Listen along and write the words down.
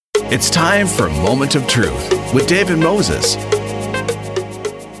It's time for Moment of Truth with David Moses.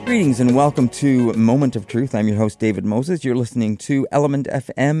 Greetings and welcome to Moment of Truth. I'm your host, David Moses. You're listening to Element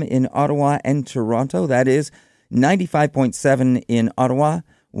FM in Ottawa and Toronto. That is 95.7 in Ottawa,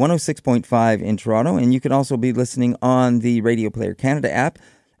 106.5 in Toronto, and you can also be listening on the Radio Player Canada app.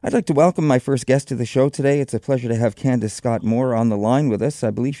 I'd like to welcome my first guest to the show today. It's a pleasure to have Candace Scott Moore on the line with us.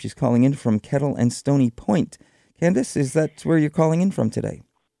 I believe she's calling in from Kettle and Stony Point. Candace, is that where you're calling in from today?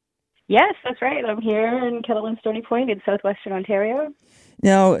 Yes, that's right. I'm here in Kettle and Stony Point in southwestern Ontario.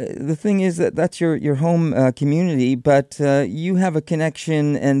 Now, the thing is that that's your home community, but you have a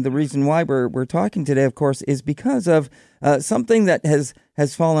connection, and the reason why we're talking today, of course, is because of something that has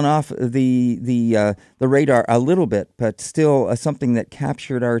fallen off the radar a little bit, but still something that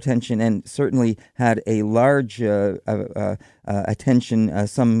captured our attention and certainly had a large attention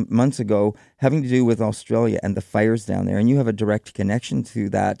some months ago, having to do with Australia and the fires down there. And you have a direct connection to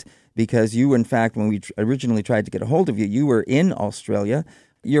that because you, in fact, when we originally tried to get a hold of you, you were in Australia.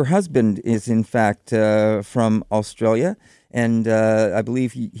 Your husband is, in fact, from Australia, and I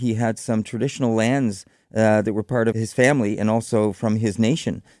believe he had some traditional lands that were part of his family and also from his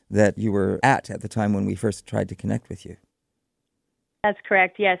nation that you were at the time when we first tried to connect with you. That's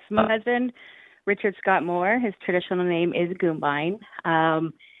correct, yes. My husband, Richard Scott Moore, his traditional name is Goombine,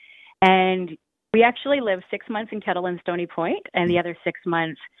 and we actually lived 6 months in Kettle and Stony Point and the other 6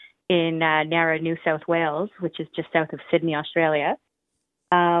 months in Narra, New South Wales, which is just south of Sydney, Australia.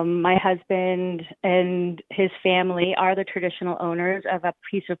 My husband and his family are the traditional owners of a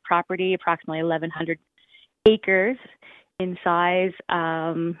piece of property, approximately 1,100 acres in size,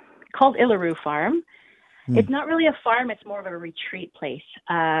 called Illaroo Farm. It's not really a farm, it's more of a retreat place,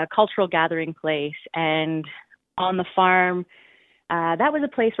 cultural gathering place. And on the farm, that was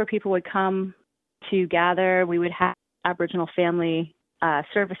a place where people would come to gather. We would have Aboriginal family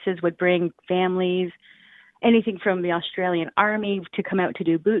services, would bring families, anything from the Australian Army to come out to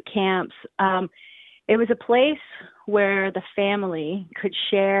do boot camps. It was a place where the family could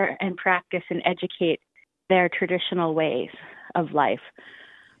share and practice and educate their traditional ways of life.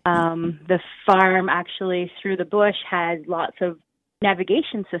 The farm actually, through the bush, had lots of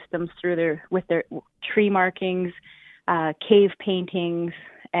navigation systems with their tree markings, cave paintings,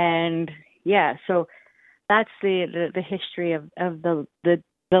 and so that's the history of the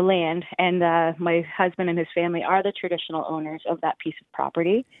land. And my husband and his family are the traditional owners of that piece of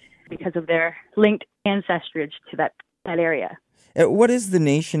property because of their linked ancestry to that area. What is the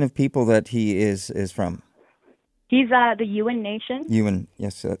nation of people that he is from? He's the Yuin Nation. Yuin,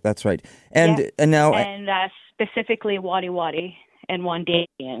 yes, that's right. And now, and specifically Wadi Wadi and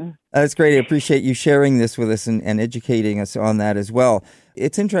Wandanian. That's great. I appreciate you sharing this with us and educating us on that as well.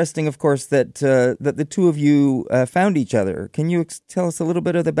 It's interesting, of course, that the two of you found each other. Can you tell us a little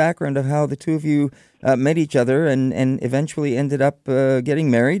bit of the background of how the two of you met each other and eventually ended up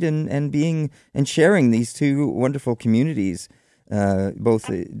getting married and sharing these two wonderful communities, both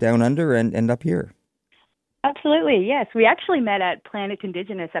down under and up here? Absolutely, yes. We actually met at Planet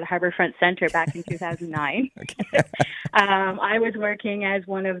Indigenous at Harbourfront Centre back in 2009. I was working as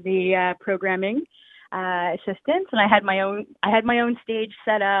one of the programming assistants, and I had my own stage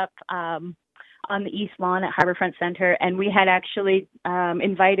set up on the East Lawn at Harbourfront Centre, and we had actually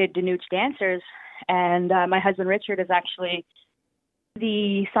invited Danuch dancers, and my husband Richard is actually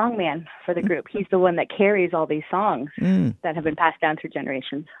the songman for the group. He's the one that carries all these songs that have been passed down through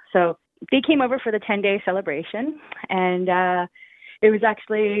generations. So they came over for the 10-day celebration, and it was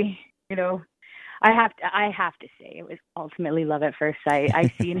actually, I have to say, it was ultimately love at first sight.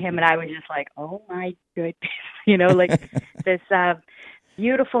 I seen him, and I was just like, oh my goodness, like this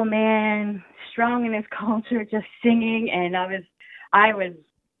beautiful man, strong in his culture, just singing, and I was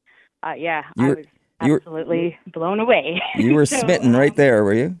absolutely blown away. You were smitten right there,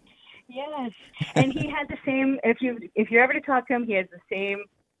 were you? Yes, and he had the same. If you're ever to talk to him, he has the same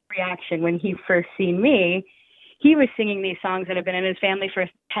reaction when he first seen me. He was singing these songs that have been in his family for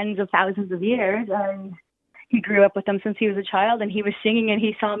tens of thousands of years, and he grew up with them since he was a child, and he was singing, and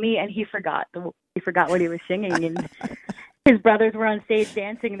he saw me, and he forgot what he was singing, and his brothers were on stage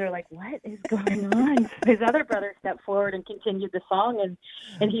dancing, and they're like, what is going on? His other brother stepped forward and continued the song,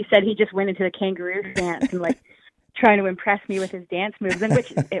 and he said he just went into the kangaroo dance and trying to impress me with his dance moves, and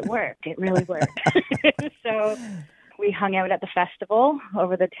which it worked. It really worked. So we hung out at the festival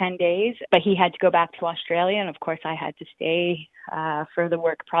over the 10 days, but he had to go back to Australia, and of course I had to stay for the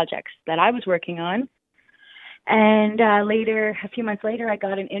work projects that I was working on. And a few months later, I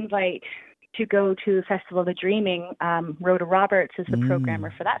got an invite to go to the Festival of the Dreaming. Rhoda Roberts is the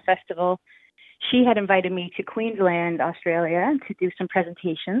programmer for that festival. She had invited me to Queensland, Australia, to do some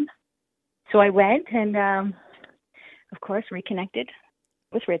presentations. So I went and, of course, reconnected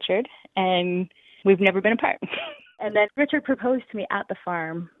with Richard, and we've never been apart. And then Richard proposed to me at the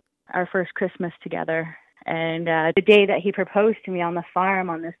farm, our first Christmas together. And the day that he proposed to me on the farm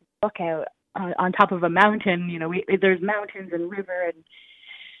on this lookout on top of a mountain, there's mountains and river, and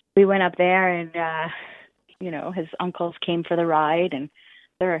we went up there, and his uncles came for the ride, and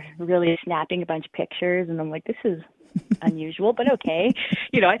they're really snapping a bunch of pictures, and I'm like, this is unusual, but okay.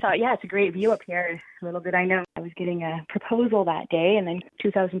 I thought, yeah, it's a great view up here. Little did I know I was getting a proposal that day. And then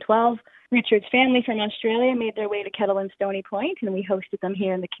 2012, Richard's family from Australia made their way to Kettle and Stony Point, and we hosted them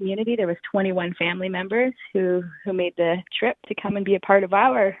here in the community. There was 21 family members who made the trip to come and be a part of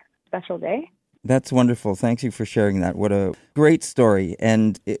our special day. That's wonderful. Thank you for sharing that. What a great story,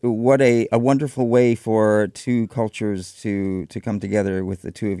 and what a wonderful way for two cultures to come together with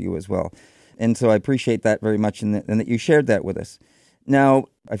the two of you as well. And so I appreciate that very much, and that you shared that with us. Now,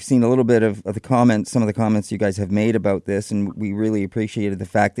 I've seen a little bit of the comments, some of the comments you guys have made about this, and we really appreciated the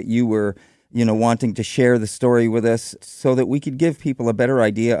fact that you were, wanting to share the story with us so that we could give people a better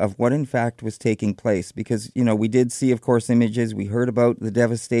idea of what in fact was taking place. Because, we did see, of course, images, we heard about the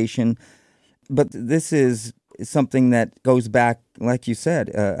devastation, but this is something that goes back, like you said,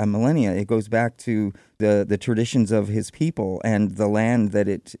 a millennia. It goes back to the traditions of his people and the land that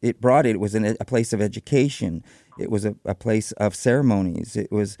it brought. It was a place of education. It was a place of ceremonies.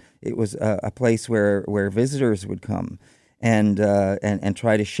 It was a place where visitors would come and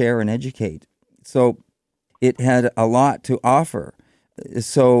try to share and educate. So it had a lot to offer.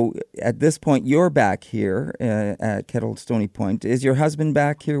 So at this point, you're back here at Kettle Stony Point. Is your husband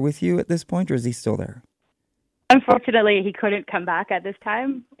back here with you at this point, or is he still there? Unfortunately, he couldn't come back at this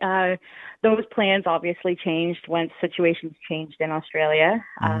time. Those plans obviously changed once situations changed in Australia.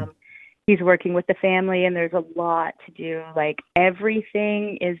 He's working with the family, and there's a lot to do. Like,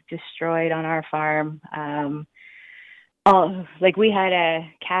 everything is destroyed on our farm. We had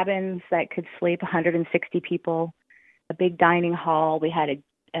cabins that could sleep 160 people, a big dining hall. We had a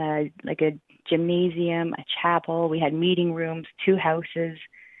gymnasium, a chapel. We had meeting rooms, 2 houses.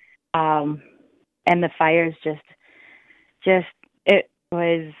 And the fires it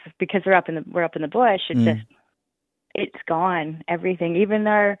was, because we're up in the bush. It's gone. Everything, even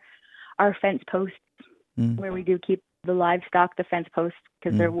our fence posts where we do keep the livestock, the fence posts,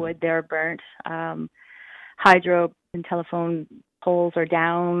 because they're wood, they're burnt. Hydro and telephone poles are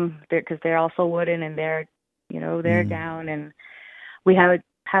down because they're also wooden, and they're down. And we have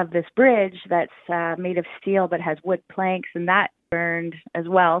this bridge that's made of steel but has wood planks, and that burned as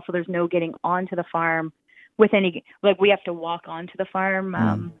well. So there's no getting onto the farm with any, we have to walk onto the farm,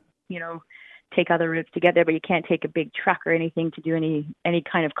 take other routes to get there, but you can't take a big truck or anything to do any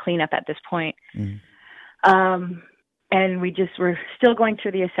kind of cleanup at this point. And we're still going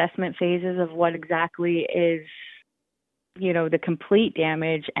through the assessment phases of what exactly is, the complete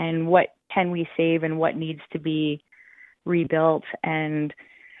damage, and what can we save and what needs to be rebuilt. And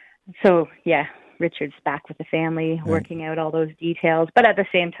so, yeah, Richard's back with the family, working out all those details. But at the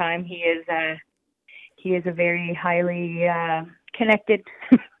same time, he is a very highly connected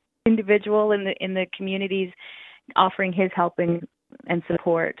individual in the communities, offering his help and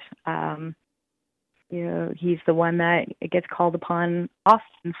support. He's the one that gets called upon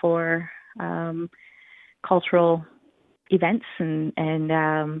often for cultural events and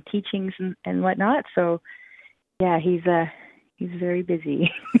teachings and whatnot. So, yeah, he's very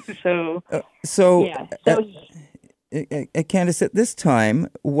busy. Candace, at this time,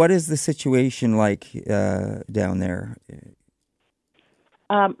 what is the situation like down there?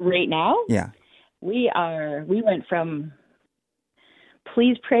 Right now? Yeah. We went from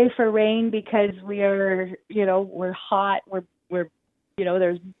please pray for rain because we're hot. We're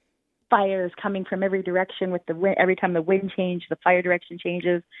there's fires coming from every direction with the wind. Every time the wind changes, the fire direction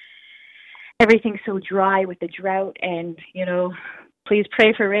changes. Everything's so dry with the drought, and please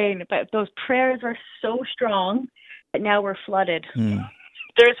pray for rain. But those prayers are so strong that now we're flooded.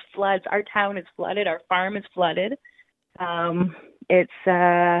 There's floods. Our town is flooded. Our farm is flooded.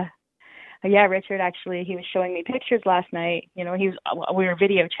 Richard, actually, he was showing me pictures last night. We were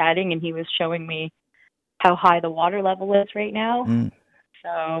video chatting, and he was showing me how high the water level is right now.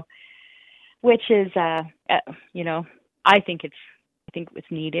 So, which is, I think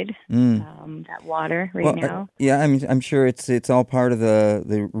it's needed, that water now. I'm sure it's all part of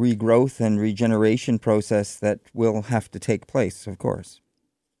the regrowth and regeneration process that will have to take place, of course.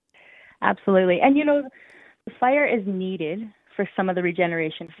 Absolutely. And, the fire is needed for some of the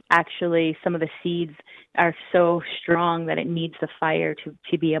regeneration. Actually, some of the seeds are so strong that it needs the fire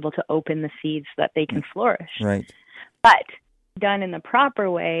to be able to open the seeds so that they can flourish. Right. But done in the proper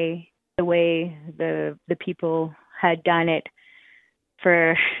way, the way the people had done it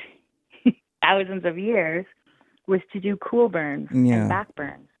for thousands of years was to do cool burns and back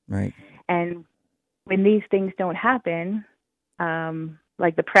burns. Right. And when these things don't happen,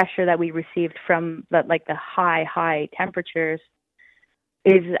 like the pressure that we received from the high temperatures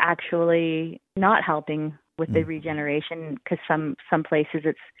is actually not helping with the regeneration, because some places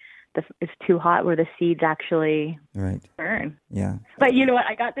it's too hot where the seeds actually burn. Yeah. But you know what?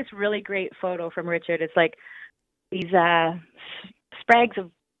 I got this really great photo from Richard. It's like these sprags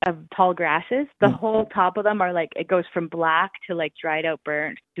of tall grasses. The whole top of them are like, it goes from black to like dried out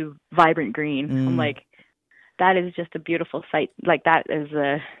burnt to vibrant green. I'm like, that is just a beautiful sight. Like, that is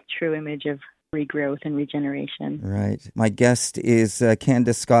a true image of regrowth and regeneration. Right. My guest is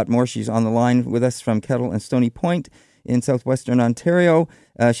Candace Scott Moore. She's on the line with us from Kettle and Stony Point in southwestern Ontario.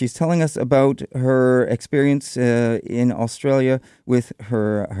 She's telling us about her experience in Australia with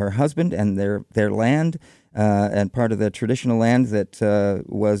her husband and their land, and part of the traditional land that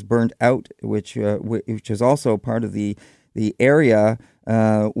was burnt out, which is also part of the area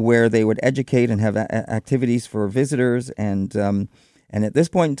where they would educate and have activities for visitors. And at this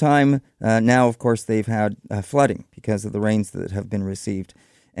point in time, now, of course, they've had flooding because of the rains that have been received.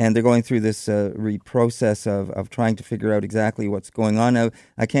 And they're going through this process of trying to figure out exactly what's going on. Now,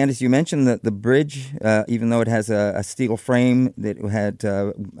 Candace, you mentioned that the bridge, even though it has a steel frame that had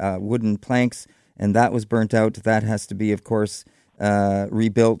wooden planks, and that was burnt out, that has to be, of course,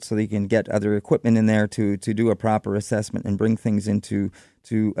 rebuilt so they can get other equipment in there to do a proper assessment and bring things into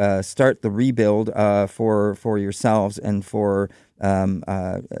to start the rebuild for yourselves and for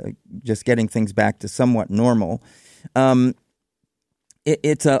just getting things back to somewhat normal.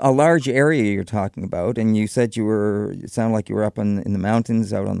 It's a large area you're talking about, and you said it sounded like you were up in the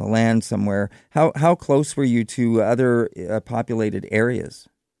mountains, out on the land somewhere. How close were you to other populated areas?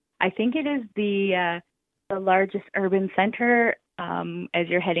 I think it is the largest urban center as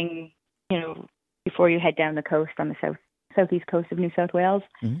you're heading, before you head down the coast on the southeast coast of New South Wales.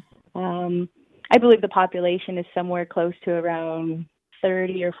 Mm-hmm. I believe the population is somewhere close to around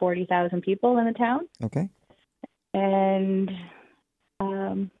 30 or 40,000 people in the town. Okay. And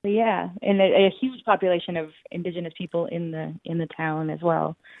and a huge population of Indigenous people in the town as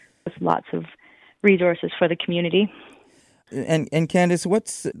well, with lots of resources for the community. And Candace,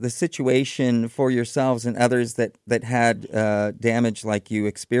 what's the situation for yourselves and others that had damage like you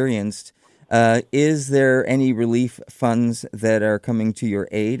experienced? Is there any relief funds that are coming to your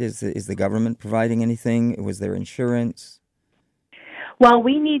aid? Is the government providing anything? Was there insurance? Well,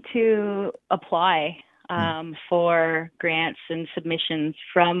 we need to apply for grants and submissions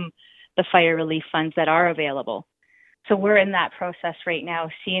from the fire relief funds that are available. So we're in that process right now,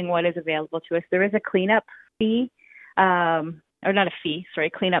 seeing what is available to us. There is a cleanup fee, cleanup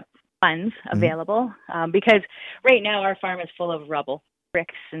funds available, because right now our farm is full of rubble,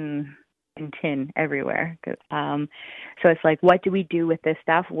 bricks and tin everywhere. So it's like, what do we do with this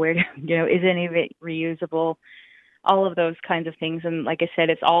stuff? Where, is any of it reusable? All of those kinds of things. And like I said,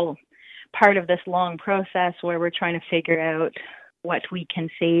 it's all part of this long process where we're trying to figure out what we can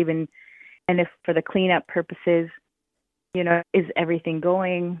save and if for the cleanup purposes, is everything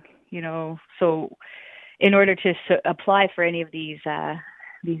going, so in order to apply for any of these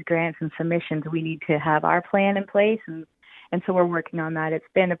grants and submissions, we need to have our plan in place. And so we're working on that. It's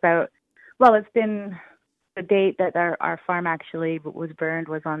been the date that our farm actually was burned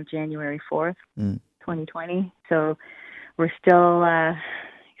was on January 4th, 2020. So we're still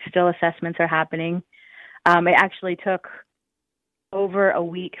assessments are happening. It actually took over a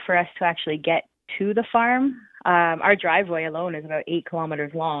week for us to actually get to the farm. Our driveway alone is about 8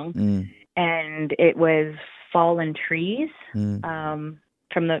 kilometers long, and it was fallen trees from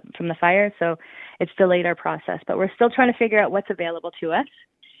the fire. So it's delayed our process, but we're still trying to figure out what's available to us.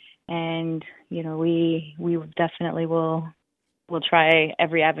 And, we definitely will try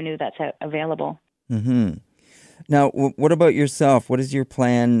every avenue that's available. Mm-hmm. Now, what about yourself? What is your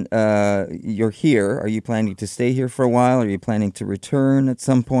plan? You're here. Are you planning to stay here for a while? Are you planning to return at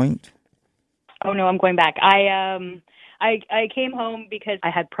some point? Oh, no, I'm going back. I came home because I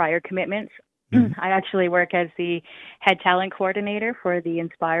had prior commitments. Mm-hmm. I actually work as the head talent coordinator for the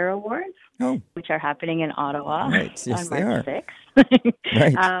Inspire Awards, which are happening in Ottawa on March 6th.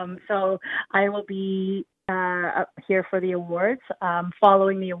 Right. So I will be here for the awards.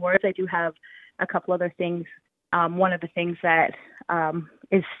 Following the awards, I do have a couple other things. One of the things that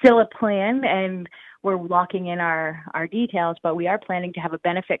is still a plan, and we're locking in our details, but we are planning to have a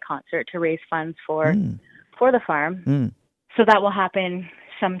benefit concert to raise funds for the farm. So that will happen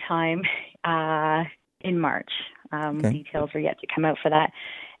sometime in March. Details are yet to come out for that.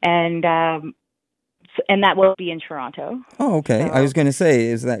 and that will be in Toronto. Oh, okay. So, I was going to say,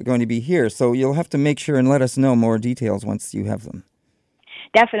 is that going to be here? So you'll have to make sure and let us know more details once you have them.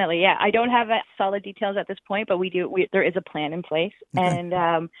 definitely, yeah. I don't have solid details at this point, but there is a plan in place. Okay.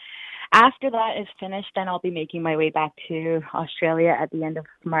 And after that is finished, then I'll be making my way back to Australia at the end of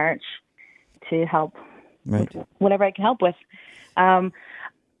March to help Right. with whatever I can help with.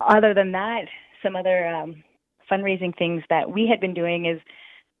 Other than that, some other fundraising things that we had been doing is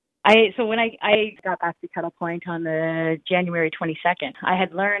when I got back to Kettle Point on the January 22nd, I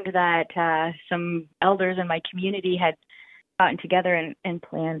had learned that some elders in my community had gotten together and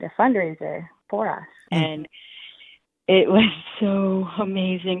planned a fundraiser for us. And it was so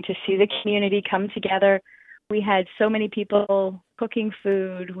amazing to see the community come together. We had so many people cooking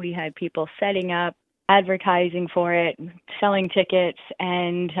food. We had people setting up, advertising for it, selling tickets,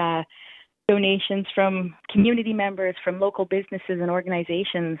 and donations from community members, from local businesses and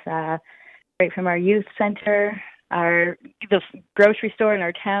organizations, right from our youth center, the grocery store in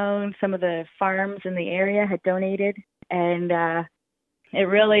our town, some of the farms in the area had donated, and it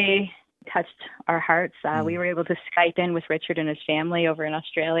really touched our hearts. We were able to Skype in with Richard and his family over in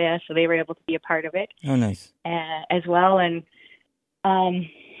Australia, so they were able to be a part of it. Oh, nice. As well, and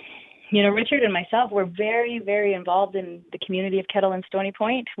Richard and myself were very, very involved in the community of Kettle and Stony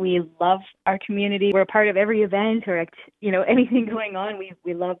Point. We love our community. We're a part of every event or, anything going on.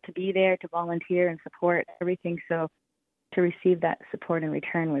 We love to be there, to volunteer and support everything. So to receive that support in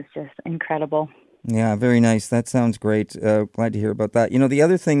return was just incredible. Yeah, very nice. That sounds great. Glad to hear about that. The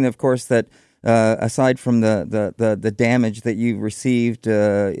other thing, of course, that aside from the damage that you've received,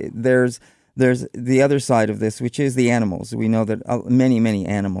 there's the other side of this, which is the animals. We know that many, many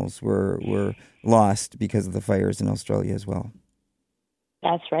animals were lost because of the fires in Australia as well.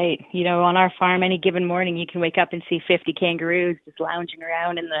 That's right. On our farm, any given morning, you can wake up and see 50 kangaroos just lounging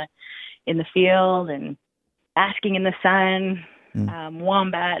around in the field and basking in the sun.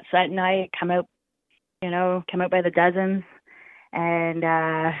 Wombats at night come out by the dozens. And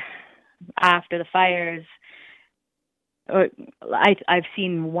after the fires, I've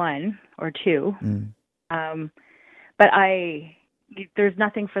seen one or two, but there's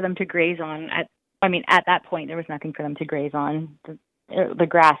nothing for them to graze on. At that point, there was nothing for them to graze on. The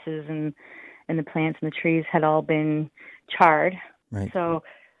grasses and the plants and the trees had all been charred. Right. So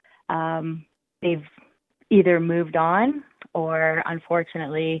they've either moved on, or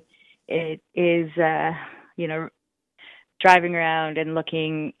unfortunately, it is driving around and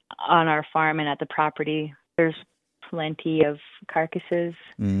looking on our farm and at the property. There's plenty of carcasses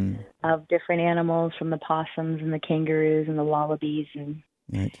of different animals, from the possums and the kangaroos and the wallabies, and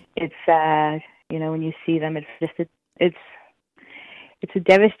right. It's when you see them, it's just it's a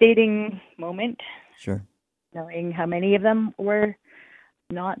devastating moment. Sure. Knowing how many of them were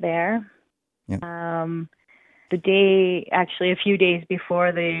not there. Yeah. The day, actually, a few days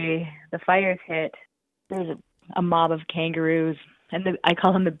before the fires hit, there was a mob of kangaroos, and I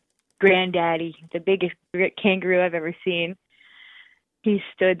call him the granddaddy, the biggest kangaroo I've ever seen. He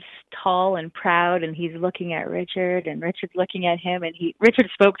stood tall and proud, and he's looking at Richard, and Richard's looking at him, and Richard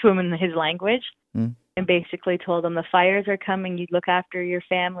spoke to him in his language and basically told him, the fires are coming, you look after your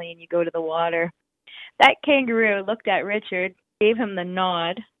family and you go to the water. That kangaroo looked at Richard, gave him the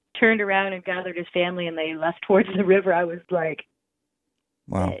nod, turned around and gathered his family, and they left towards the river. I was like,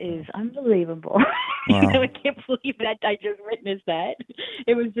 wow. That is unbelievable. Wow. I can't believe that I just witnessed that.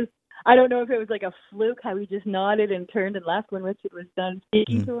 It was just, I don't know if it was like a fluke, how he just nodded and turned and left when Richard was done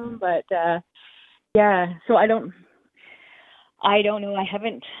speaking to him. But yeah, so I don't know. I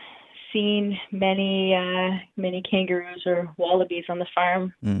haven't seen many kangaroos or wallabies on the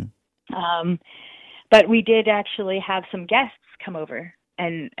farm. But we did actually have some guests come over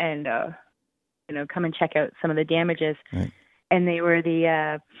and come and check out some of the damages. Right. And they were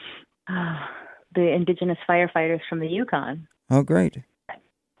the Indigenous firefighters from the Yukon. Oh, great.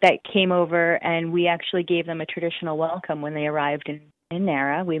 That came over, and we actually gave them a traditional welcome when they arrived in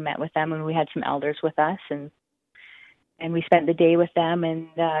Nara. We met with them, and we had some elders with us, and we spent the day with them and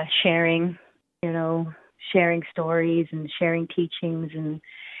sharing stories and sharing teachings, and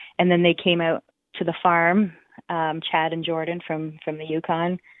then they came out to the farm, Chad and Jordan from the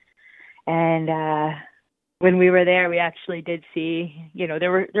Yukon, and when we were there, we actually did see,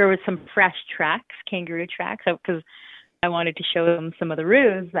 there was some fresh tracks, kangaroo tracks, because I wanted to show them some of the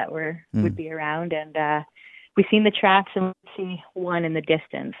roos that would be around, and we seen the tracks, and we see one in the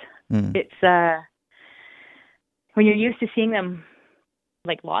distance. It's when you're used to seeing them,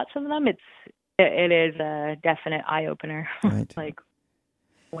 like lots of them, it is a definite eye opener. Right. Like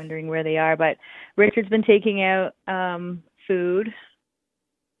wondering where they are. But Richard's been taking out food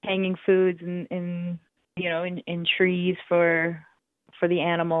hanging foods in trees for the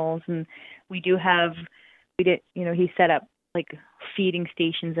animals. And he set up like feeding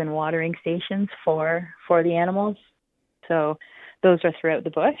stations and watering stations for the animals. So those are throughout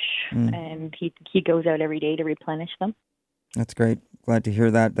the bush, and he goes out every day to replenish them. That's great. Glad to hear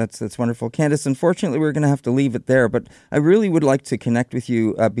that. That's wonderful. Candace, unfortunately, we're going to have to leave it there, but I really would like to connect with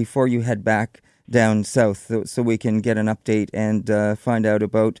you before you head back down south so we can get an update and find out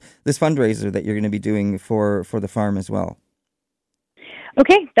about this fundraiser that you're going to be doing for the farm as well.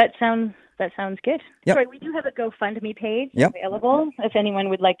 Okay, that sounds good. Yep. Sorry, we do have a GoFundMe page Yep. available if anyone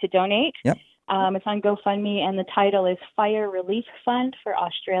would like to donate. Yep. It's on GoFundMe, and the title is Fire Relief Fund for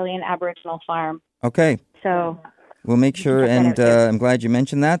Australian Aboriginal Farm. Okay. So we'll make sure, and I'm glad you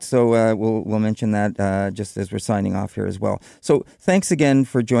mentioned that. So we'll mention that just as we're signing off here as well. So thanks again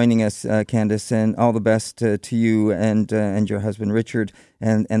for joining us, Candace, and all the best to you and your husband Richard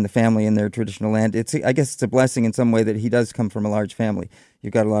and the family in their traditional land. I guess it's a blessing in some way that he does come from a large family.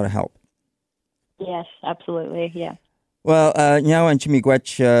 You've got a lot of help. Yes, absolutely. Yeah. Well, Nyao and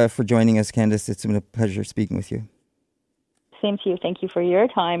Chimigwech for joining us, Candace. It's been a pleasure speaking with you. Same to you. Thank you for your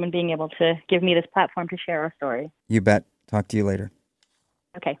time and being able to give me this platform to share our story. You bet. Talk to you later.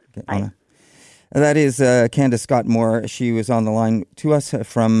 Okay. Bye. Anna. That is Candace Scott Moore. She was on the line to us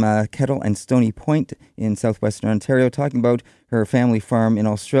from Kettle and Stony Point in southwestern Ontario, talking about her family farm in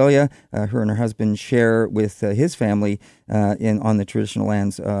Australia. Her and her husband share with his family on the traditional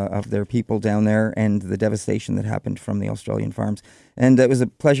lands of their people down there, and the devastation that happened from the Australian farms. And it was a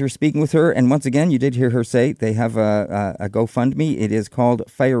pleasure speaking with her. And once again, you did hear her say they have a GoFundMe. It is called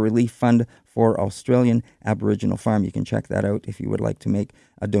Fire Relief Fund for Australian Aboriginal Farm. You can check that out if you would like to make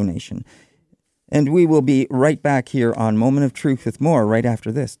a donation. And we will be right back here on Moment of Truth with more right after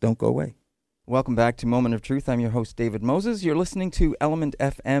this. Don't go away. Welcome back to Moment of Truth. I'm your host, David Moses. You're listening to Element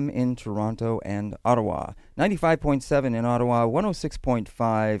FM in Toronto and Ottawa. 95.7 in Ottawa,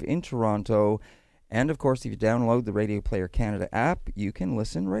 106.5 in Toronto. And, of course, if you download the Radio Player Canada app, you can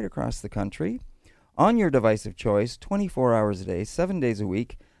listen right across the country on your device of choice, 24 hours a day, 7 days a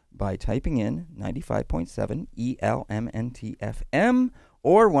week, by typing in 95.7 ELMNT FM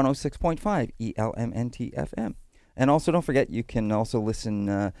or 106.5 ELMNT FM. And also don't forget, you can also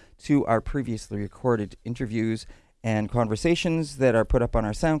listen to our previously recorded interviews and conversations that are put up on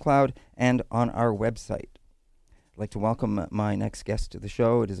our SoundCloud and on our website. I'd like to welcome my next guest to the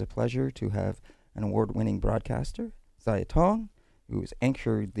show. It is a pleasure to have an award-winning broadcaster, Zaya Tong, who's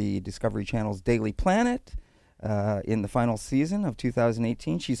anchored the Discovery Channel's Daily Planet in the final season of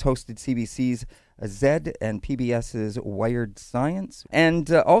 2018. She's hosted CBC's Z and PBS's Wired Science,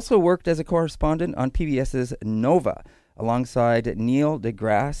 and also worked as a correspondent on PBS's Nova alongside Neil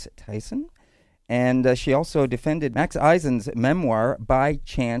deGrasse Tyson. And she also defended Max Eisen's memoir, By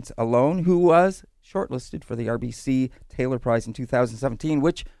Chance Alone, who was shortlisted for the RBC Taylor Prize in 2017,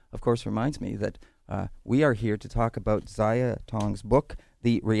 which, of course, reminds me that we are here to talk about Zaya Tong's book,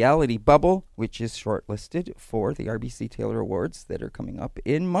 The Reality Bubble, which is shortlisted for the RBC Taylor Awards that are coming up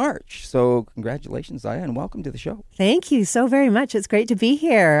in March. So congratulations, Zaya, and welcome to the show. Thank you so very much. It's great to be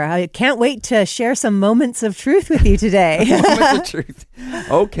here. I can't wait to share some moments of truth with you today. Moments of truth.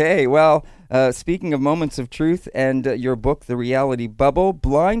 Okay, well, speaking of moments of truth and your book, The Reality Bubble,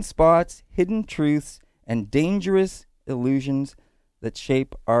 Blind Spots, Hidden Truths, and Dangerous Illusions That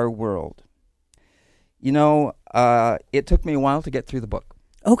Shape Our World. You know, it took me a while to get through the book.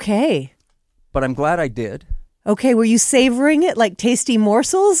 Okay. But I'm glad I did. Okay, were you savoring it like tasty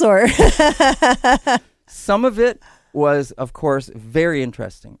morsels or? Some of it was, of course, very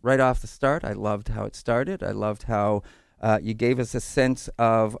interesting. Right off the start, I loved how it started. I loved how you gave us a sense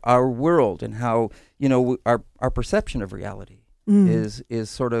of our world and how, you know, our perception of reality is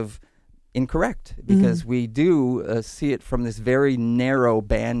sort of incorrect, because we do see it from this very narrow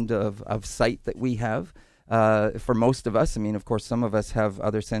band of sight that we have. For most of us, I mean, of course, some of us have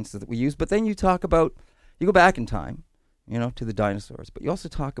other senses that we use, but then you go back in time, you know, to the dinosaurs, but you also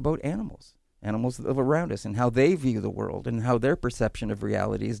talk about animals that live around us and how they view the world and how their perception of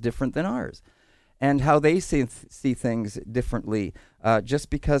reality is different than ours, and how they see things differently just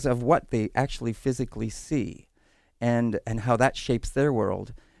because of what they actually physically see, and how that shapes their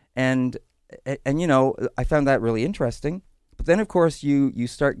world. And you know, I found that really interesting. But then, of course, you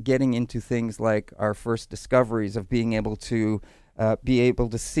start getting into things like our first discoveries of being able to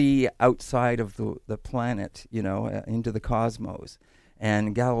see outside of the planet, you know, into the cosmos,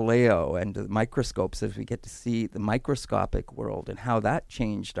 and Galileo and the microscopes, as we get to see the microscopic world and how that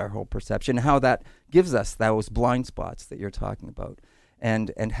changed our whole perception, how that gives us those blind spots that you're talking about,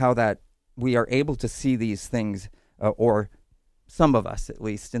 and how that we are able to see these things or some of us at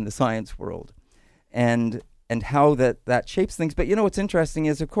least in the science world, and how that shapes things. But what's interesting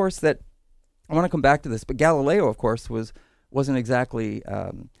is, of course, that I want to come back to this, but Galileo, of course, wasn't exactly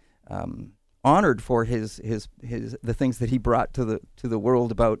honored for his the things that he brought to the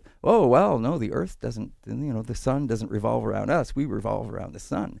world about, the Earth doesn't, the sun doesn't revolve around us, we revolve around the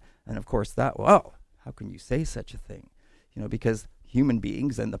sun. And of course how can you say such a thing? Because human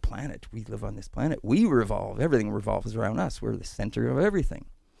beings and the planet, we live on this planet, everything revolves around us, we're the center of everything.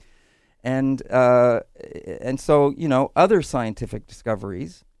 And so other scientific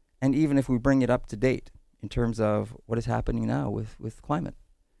discoveries, and even if we bring it up to date in terms of what is happening now with climate,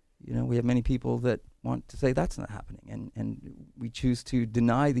 we have many people that want to say that's not happening, and we choose to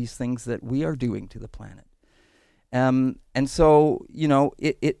deny these things that we are doing to the planet. And so,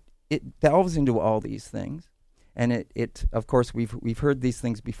 it delves into all these things, and it of course, we've heard these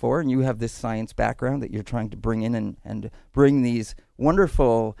things before, and you have this science background that you're trying to bring in and bring these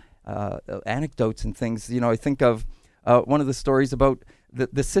wonderful anecdotes and things. I think of one of the stories about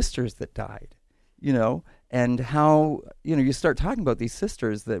the sisters that died, and how, you start talking about these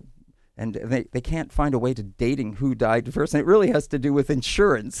sisters and they can't find a way to dating who died first. And it really has to do with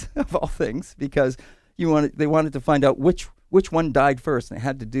insurance, of all things, because they wanted to find out which one died first. And it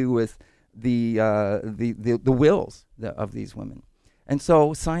had to do with the wills of these women. And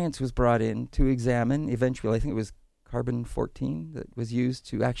so science was brought in to examine, eventually, I think it was carbon-14 that was used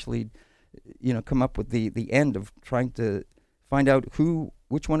to actually, come up with the end of trying to find out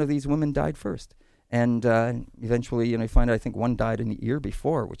which one of these women died first. And eventually, you find out, I think one died a year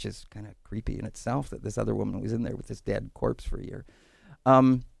before, which is kind of creepy in itself, that this other woman was in there with this dead corpse for a year.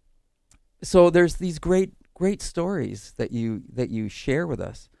 So there's these great stories that you share with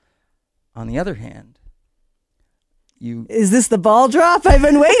us. On the other hand, Is this the ball drop? I've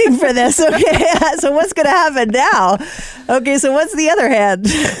been waiting for this. Okay, so what's going to happen now? Okay, so what's the other hand?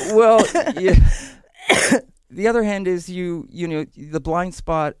 Well, the other hand is the blind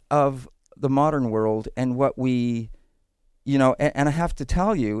spot of the modern world and what we, and I have to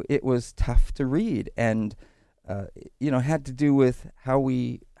tell you, it was tough to read, and had to do with how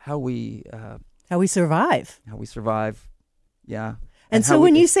we survive. How we survive, yeah. And so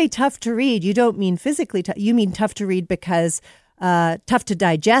when you say tough to read, you don't mean physically tough. You mean tough to read because tough to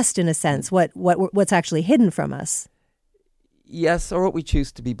digest, in a sense, what's actually hidden from us. Yes, or what we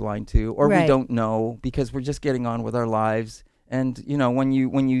choose to be blind to, or right. We don't know because we're just getting on with our lives. And, when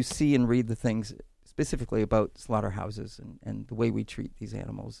you see and read the things specifically about slaughterhouses and the way we treat these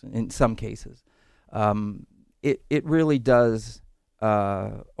animals, in some cases, it really does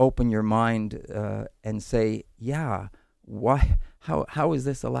open your mind and say, yeah, why? How is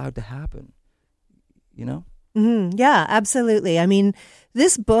this allowed to happen? Mm-hmm. Yeah, absolutely. I mean,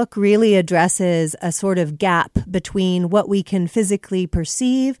 this book really addresses a sort of gap between what we can physically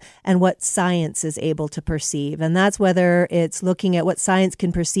perceive and what science is able to perceive. And that's whether it's looking at what science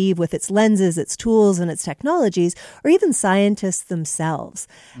can perceive with its lenses, its tools, and its technologies, or even scientists themselves.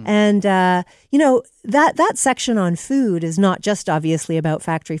 And, that section on food is not just obviously about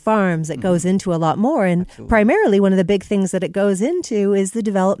factory farms. It goes into a lot more. And Absolutely. Primarily one of the big things that it goes into is the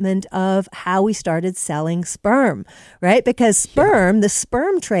development of how we started selling sperm, right? Because the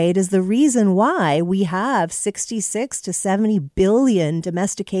sperm trade is the reason why we have 66 to 70 billion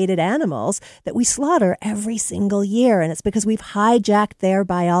domesticated animals that we slaughter every single year. And it's because we've hijacked their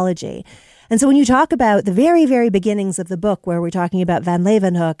biology. And so when you talk about the very, very beginnings of the book, where we're talking about Van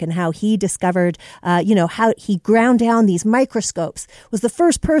Leeuwenhoek and how he discovered, how he ground down these microscopes, was the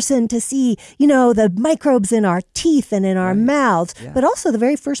first person to see, the microbes in our teeth and in our mouths, but also the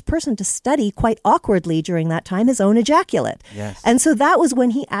very first person to study quite awkwardly during that time his own ejaculate. Yes. And so that was when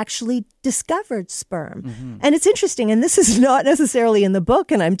he actually discovered sperm. Mm-hmm. And it's interesting, and this is not necessarily in the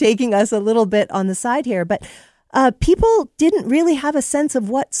book, and I'm taking us a little bit on the side here, but people didn't really have a sense of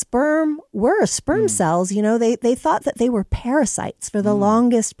what sperm were. Sperm cells, they thought that they were parasites for the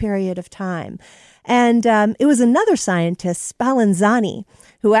longest period of time. And it was another scientist, Spallanzani,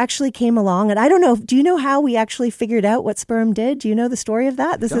 who actually came along. And I don't know, do you know how we actually figured out what sperm did? Do you know the story of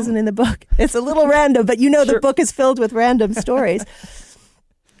that? This isn't in the book. It's a little random, but Sure. The book is filled with random stories.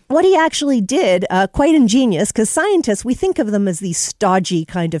 What he actually did, quite ingenious, because scientists, we think of them as these stodgy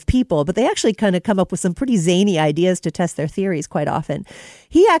kind of people, but they actually kind of come up with some pretty zany ideas to test their theories quite often.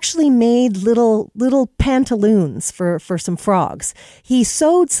 He actually made little pantaloons for some frogs. He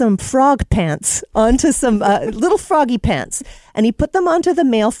sewed some frog pants onto some little froggy pants, and he put them onto the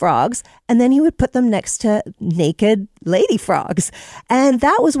male frogs, and then he would put them next to naked lady frogs. And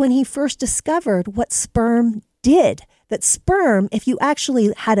that was when he first discovered what sperm did. that sperm, if you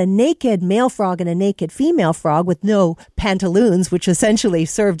actually had a naked male frog and a naked female frog with no pantaloons, which essentially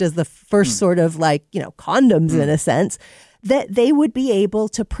served as the first sort of condoms in a sense, that they would be able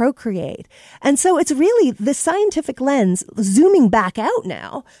to procreate. And so it's really the scientific lens zooming back out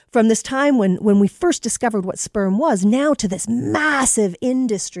now from this time when we first discovered what sperm was, now to this massive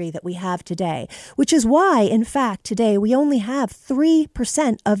industry that we have today, which is why, in fact, today we only have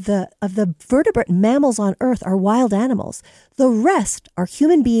 3% of the vertebrate mammals on Earth are wild animals. The rest are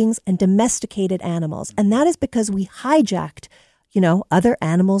human beings and domesticated animals. And that is because we hijacked other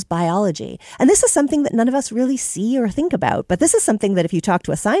animals' biology. And this is something that none of us really see or think about. But this is something that if you talk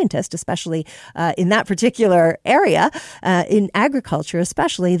to a scientist, especially in that particular area, in agriculture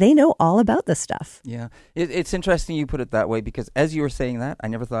especially, they know all about this stuff. Yeah. It's interesting you put it that way, because as you were saying that, I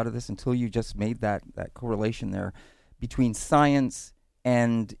never thought of this until you just made that correlation there between science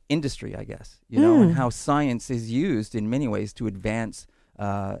and industry, I guess, and how science is used in many ways to advance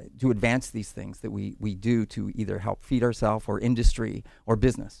these things that we do to either help feed ourselves or industry or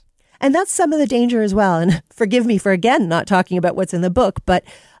business. And that's some of the danger as well. And forgive me for, again, not talking about what's in the book, but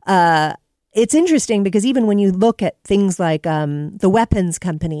it's interesting because even when you look at things like the weapons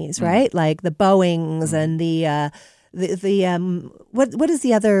companies, right? Like the Boeings and what is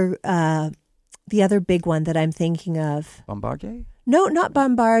the other big one that I'm thinking of? Bombardier? No, not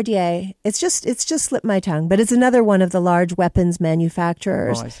Bombardier. It's just slipped my tongue, but it's another one of the large weapons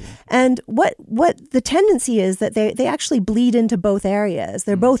manufacturers. Oh, I see. And what the tendency is that they actually bleed into both areas.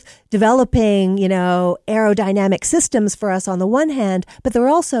 They're both developing, aerodynamic systems for us on the one hand, but they're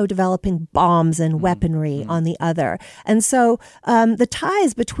also developing bombs and weaponry on the other. And so the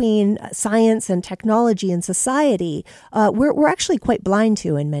ties between science and technology and society, we're actually quite blind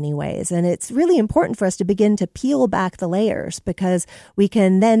to in many ways. And it's really important for us to begin to peel back the layers, because we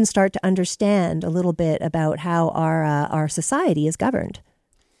can then start to understand a little bit about how our society is governed.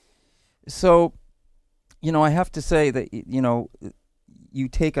 So, I have to say that, you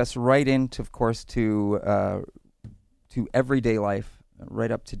take us right into, of course, to everyday life,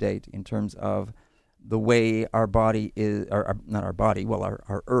 right up to date in terms of the way our body is, or not our body, well,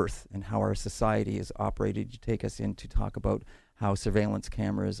 our Earth, and how our society is operated. You take us in to talk about how surveillance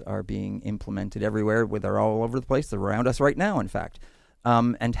cameras are being implemented everywhere, they're all over the place. They're around us right now, in fact,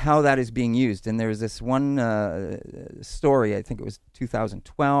 and how that is being used. And there's this one story, I think it was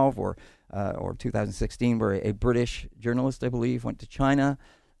 2012 or 2016, where a British journalist, I believe, went to China,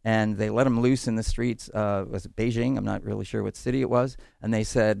 and they let him loose in the streets. Was it Beijing? I'm not really sure what city it was. And they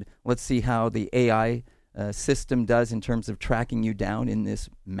said, let's see how the AI system does in terms of tracking you down in this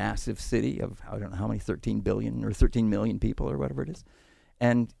massive city of, I don't know how many, 13 billion or 13 million people or whatever it is.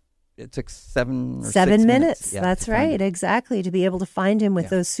 And it took 7 minutes. Yeah, that's right. Exactly. To be able to find him with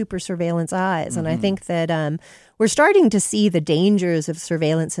those super surveillance eyes. And I think that we're starting to see the dangers of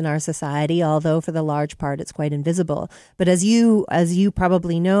surveillance in our society, although for the large part it's quite invisible. But as you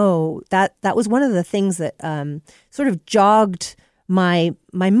probably know, that was one of the things that sort of jogged my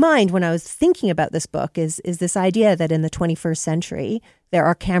mind when I was thinking about this book is this idea that in the 21st century, there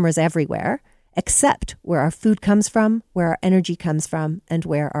are cameras everywhere, except where our food comes from, where our energy comes from, and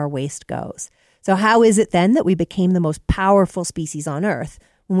where our waste goes. So how is it then that we became the most powerful species on Earth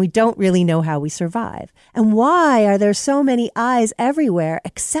when we don't really know how we survive? And why are there so many eyes everywhere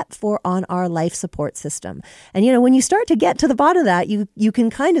except for on our life support system? And, when you start to get to the bottom of that, you can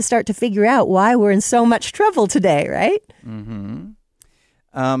kind of start to figure out why we're in so much trouble today, right? Mm-hmm.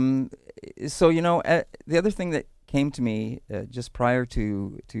 So, the other thing that came to me just prior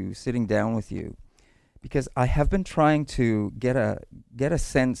to sitting down with you, because I have been trying to get a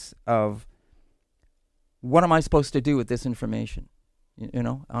sense of what am I supposed to do with this information,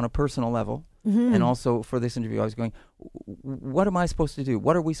 on a personal level. Mm-hmm. And also for this interview, I was going, what am I supposed to do?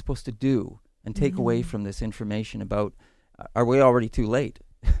 What are we supposed to do and take away from this information about, are we already too late?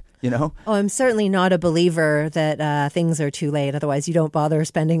 Oh, I'm certainly not a believer that things are too late. Otherwise, you don't bother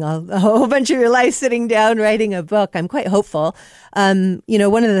spending a whole bunch of your life sitting down writing a book. I'm quite hopeful. One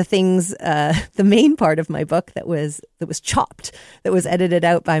of the things, the main part of my book that was chopped, that was edited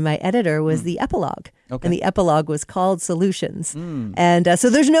out by my editor, was the epilogue. Okay. And the epilogue was called Solutions. And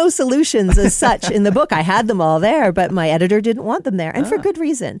so there's no solutions as such in the book. I had them all there, but my editor didn't want them there. And for good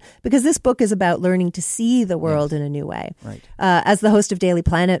reason, because this book is about learning to see the world in a new way. Right. As the host of Daily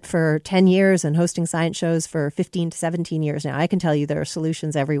Planet for 10 years and hosting science shows for 15 to 17 years now, I can tell you there are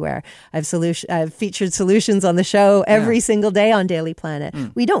solutions everywhere. I've featured solutions on the show every single day on Daily Planet.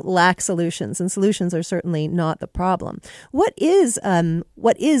 We don't lack solutions, and solutions are certainly not the problem. What is an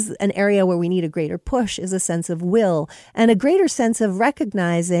area where we need a greater push push is a sense of will and a greater sense of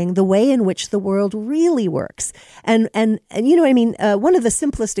recognizing the way in which the world really works. And you know what I mean? One of the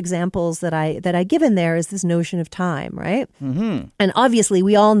simplest examples that I give in there is this notion of time, right? Mm-hmm. And obviously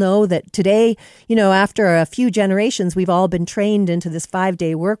we all know that today, you know, after a few generations, we've all been trained into this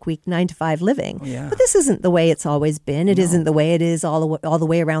 5-day work week, 9-to-5 living. Oh, yeah. But this isn't the way it's always been. It isn't the way it is all the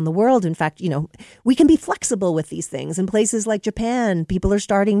way around the world. In fact, you know, we can be flexible with these things. In places like Japan, people are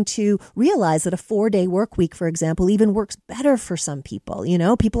starting to realize that a 4-day work week, for example, even works better for some people. You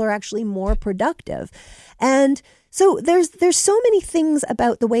know, people are actually more productive. And so there's so many things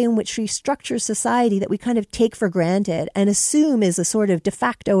about the way in which we structure society that we kind of take for granted and assume is a sort of de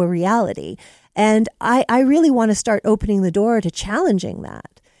facto a reality. And I really want to start opening the door to challenging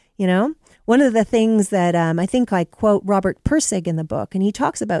that, you know? One of the things that I think I quote Robert Pirsig in the book, and he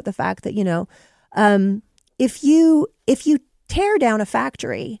talks about the fact that, you know, if you tear down a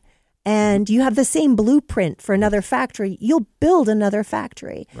factory and you have the same blueprint for another factory, you'll build another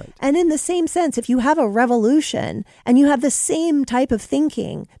factory. Right. And in the same sense, if you have a revolution and you have the same type of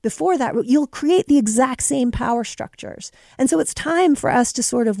thinking before that, you'll create the exact same power structures. And so it's time for us to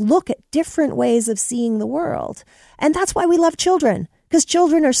sort of look at different ways of seeing the world. And that's why we love children. Because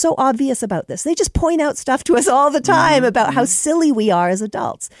children are so obvious about this. They just point out stuff to us all the time about how silly we are as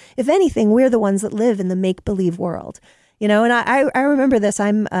adults. If anything, we're the ones that live in the make-believe world. You know, and I remember this. I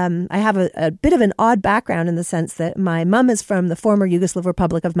have a bit of an odd background in the sense that my mom is from the former Yugoslav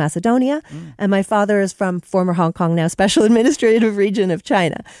Republic of Macedonia, and my father is from former Hong Kong, now Special Administrative Region of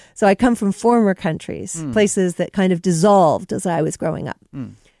China. So I come from former countries, places that kind of dissolved as I was growing up.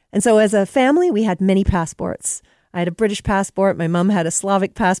 And so as a family, we had many passports. I had a British passport. My mom had a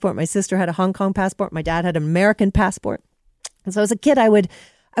Slavic passport. My sister had a Hong Kong passport. My dad had an American passport. And so as a kid, I would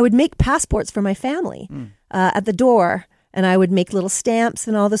make passports for my family at the door. And I would make little stamps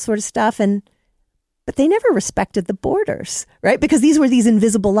and all this sort of stuff. But they never respected the borders, right? Because these were these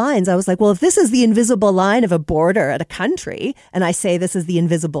invisible lines. I was like, well, if this is the invisible line of a border at a country, and I say this is the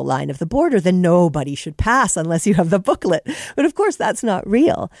invisible line of the border, then nobody should pass unless you have the booklet. But of course, that's not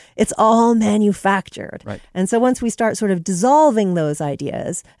real. It's all manufactured. Right. And so once we start sort of dissolving those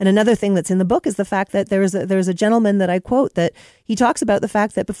ideas, and another thing that's in the book is the fact that there's a gentleman that I quote that he talks about the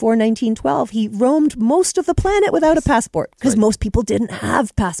fact that before 1912, he roamed most of the planet without a passport because most people didn't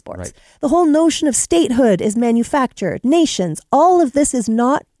have passports. Right. The whole notion of statehood is manufactured. Nations, all of this is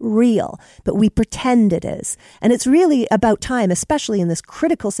not real, but we pretend it is. And it's really about time, especially in this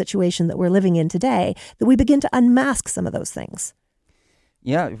critical situation that we're living in today, that we begin to unmask some of those things.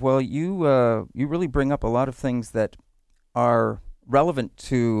 Yeah, well, you really bring up a lot of things that are relevant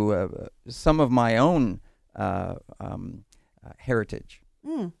to some of my own heritage,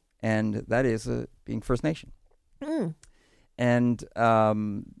 and that is being First Nation. And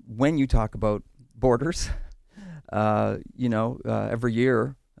when you talk about borders, every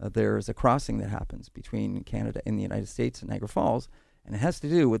year there's a crossing that happens between Canada and the United States and Niagara Falls, and it has to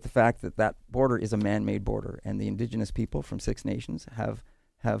do with the fact that that border is a man-made border, and the Indigenous people from Six Nations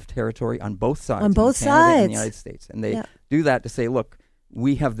have territory on both sides. On both Canada sides. and the United States. And they do that to say, look,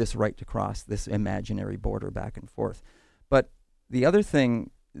 we have this right to cross this imaginary border back and forth. But the other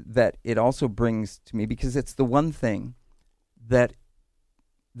thing that it also brings to me, because it's the one thing that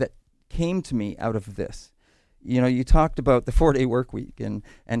came to me out of this. You know, you talked about the 4-day work week and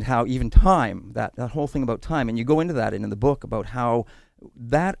how even time, that whole thing about time, and you go into that in the book about how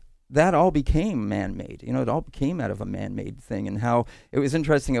that all became man-made. You know, it all came out of a man-made thing, and how it was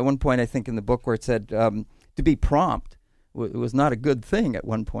interesting at one point, I think in the book, where it said to be prompt was not a good thing at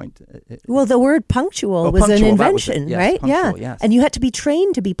one point. Well, the word punctual was an invention, right? Punctual, yes. And you had to be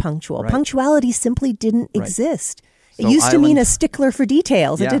trained to be punctual. Right. Punctuality simply didn't exist. So it used to mean a stickler for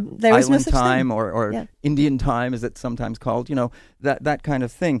details. There was no such time thing. or Indian time, as it's sometimes called, you know, that kind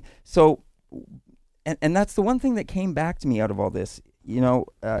of thing. So, and that's the one thing that came back to me out of all this, you know,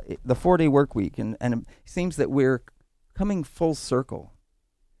 the 4-day work week. And it seems that we're coming full circle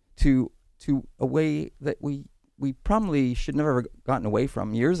to a way that we probably should never have gotten away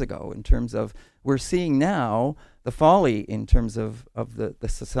from years ago, in terms of we're seeing now the folly in terms of the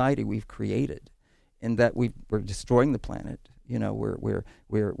society we've created. And that we're destroying the planet. You know, we're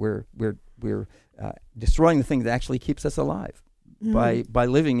destroying the thing that actually keeps us alive by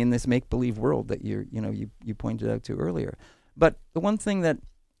living in this make-believe world that you pointed out to earlier. But the one thing that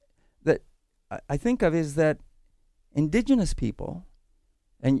I think of is that Indigenous people,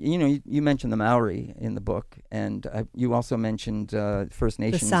 and you know, you mentioned the Maori in the book, and you also mentioned First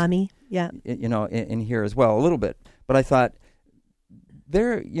Nations, the Sami, you know, in here as well a little bit. But I thought,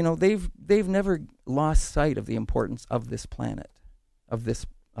 they've never lost sight of the importance of this planet, of this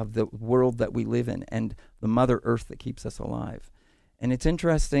of the world that we live in and the Mother Earth that keeps us alive. And it's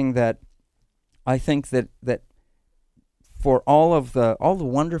interesting that I think that for all the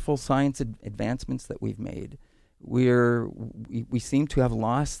wonderful science advancements that we've made, we seem to have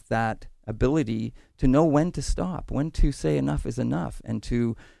lost that ability to know when to stop, when to say enough is enough, and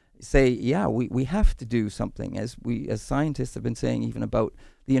to say, yeah, we have to do something, as scientists have been saying, even about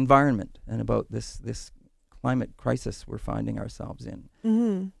the environment and about this climate crisis we're finding ourselves in.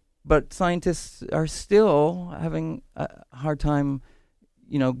 Mm-hmm. But scientists are still having a hard time,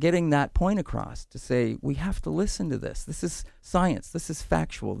 getting that point across, to say we have to listen to this. This is science. This is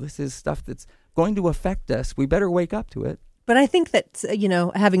factual. This is stuff that's going to affect us. We better wake up to it. But I think that,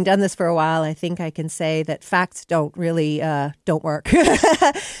 having done this for a while, I think I can say that facts don't really don't work.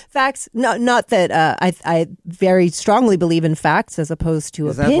 Facts, not that I very strongly believe in facts as opposed to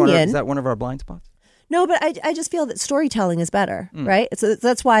opinion. Is that one of our blind spots? No, but I just feel that storytelling is better, right? So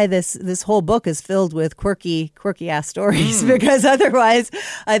that's why this whole book is filled with quirky ass stories, because otherwise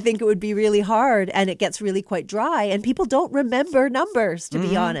I think it would be really hard, and it gets really quite dry, and people don't remember numbers, to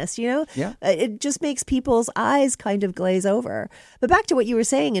be honest, Yeah. It just makes people's eyes kind of glaze over. But back to what you were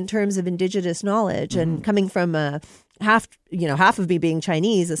saying in terms of indigenous knowledge, and coming from half of me being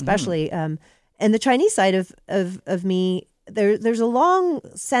Chinese, especially, and the Chinese side of me. There's a long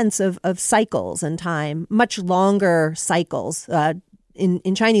sense of cycles and time, much longer cycles.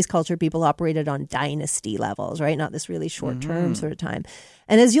 In Chinese culture, people operated on dynasty levels, right? Not this really short-term sort of time.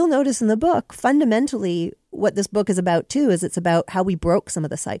 And as you'll notice in the book, fundamentally, what this book is about too is it's about how we broke some of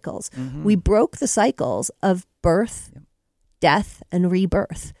the cycles. We broke the cycles of birth, death, and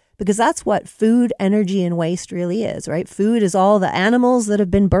rebirth. Because that's what food, energy, and waste really is, right? Food is all the animals that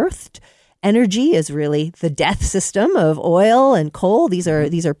have been birthed. Energy is really the death system of oil and coal. These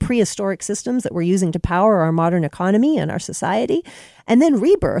are prehistoric systems that we're using to power our modern economy and our society. And then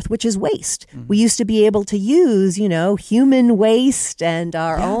rebirth, which is waste. We used to be able to use, human waste and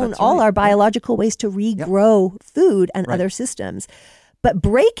all our biological waste to regrow food and other systems. But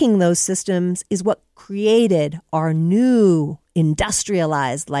breaking those systems is what created our new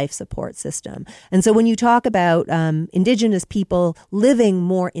industrialized life support system. And so when you talk about indigenous people living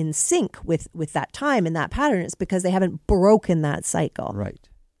more in sync with that time and that pattern, it's because they haven't broken that cycle. Right.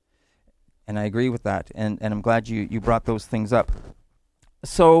 And I agree with that. And I'm glad you brought those things up.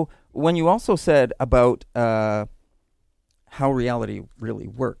 So when you also said about how reality really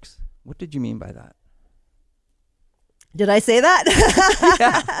works, what did you mean by that? Did I say that?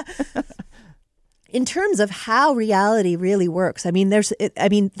 Yeah. In terms of how reality really works,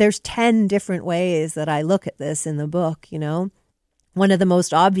 there's 10 different ways that I look at this in the book, One of the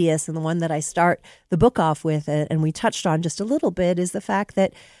most obvious, and the one that I start the book off with, and we touched on just a little bit, is the fact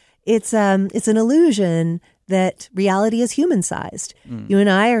that it's an illusion that reality is human-sized. You and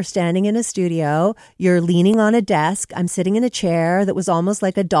I are standing in a studio. You're leaning on a desk. I'm sitting in a chair that was almost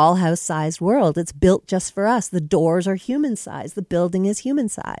like a dollhouse-sized world. It's built just for us. The doors are human-sized. The building is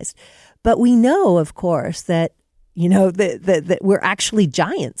human-sized. But we know, of course, that that we're actually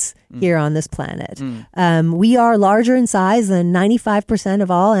giants here on this planet. We are larger in size than 95%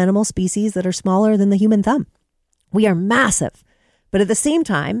 of all animal species that are smaller than the human thumb. We are massive. But at the same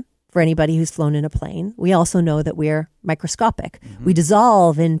time, for anybody who's flown in a plane, we also know that we're microscopic. We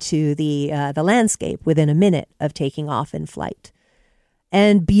dissolve into the landscape within a minute of taking off in flight.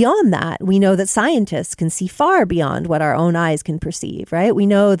 And beyond that, we know that scientists can see far beyond what our own eyes can perceive, right? We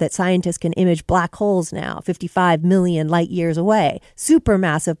know that scientists can image black holes now, 55 million light years away,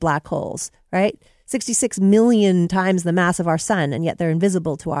 supermassive black holes, right? 66 million times the mass of our sun, and yet they're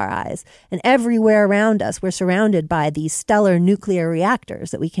invisible to our eyes. And everywhere around us, we're surrounded by these stellar nuclear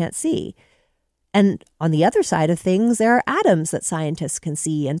reactors that we can't see. And on the other side of things, there are atoms that scientists can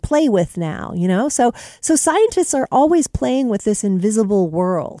see and play with now, So scientists are always playing with this invisible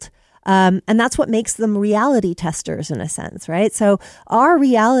world. And that's what makes them reality testers in a sense, right? So our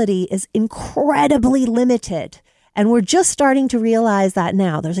reality is incredibly limited. And we're just starting to realize that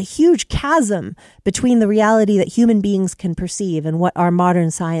now. There's a huge chasm between the reality that human beings can perceive and what our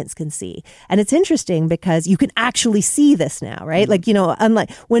modern science can see. And it's interesting because you can actually see this now, right? Like,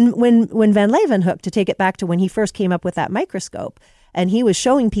 unlike when Van Leeuwenhoek, to take it back to when he first came up with that microscope, and he was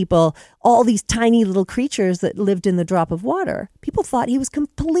showing people all these tiny little creatures that lived in the drop of water, people thought he was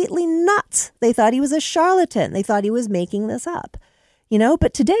completely nuts. They thought he was a charlatan. They thought he was making this up.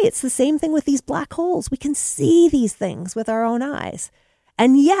 But today it's the same thing with these black holes. We can see these things with our own eyes.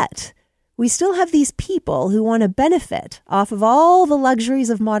 And yet we still have these people who want to benefit off of all the luxuries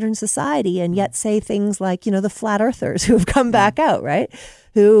of modern society and yet say things like, the flat earthers who have come back out, right?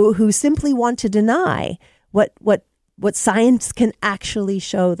 Who simply want to deny what what science can actually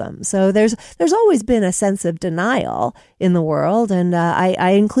show them. So there's always been a sense of denial in the world, and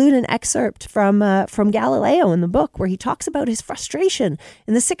I include an excerpt from Galileo in the book where he talks about his frustration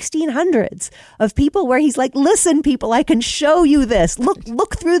in the 1600s of people where he's like, listen, people, I can show you this.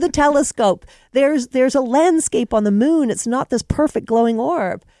 Look through the telescope. There's a landscape on the moon. It's not this perfect glowing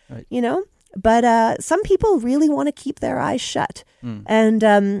orb, right. You know? But some people really want to keep their eyes shut. And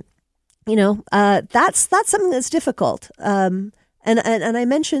that's something that's difficult. And I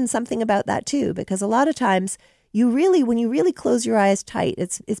mentioned something about that too, because a lot of times when you really close your eyes tight,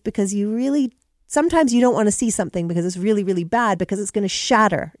 it's because sometimes you don't want to see something because it's really, really bad, because it's going to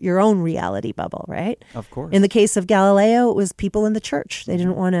shatter your own reality bubble, right? Of course. In the case of Galileo, it was people in the church. They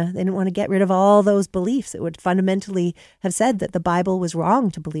didn't want to get rid of all those beliefs. It would fundamentally have said that the Bible was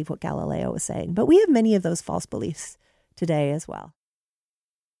wrong to believe what Galileo was saying. But we have many of those false beliefs today as well.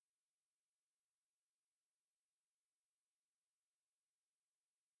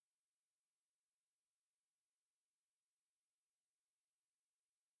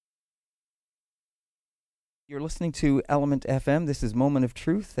 You're listening to Element FM. This is Moment of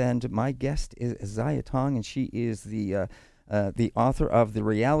Truth, and my guest is Zaya Tong, and she is the author of The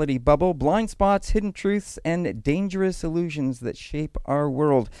Reality Bubble, Blind Spots, Hidden Truths, and Dangerous Illusions That Shape Our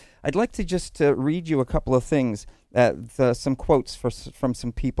World. I'd like to just read you a couple of things, some quotes from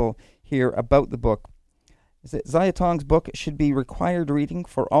some people here about the book. Zaya Tong's book should be required reading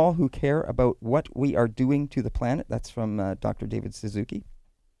for all who care about what we are doing to the planet. That's from Dr. David Suzuki.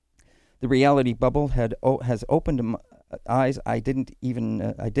 The Reality Bubble has opened eyes I didn't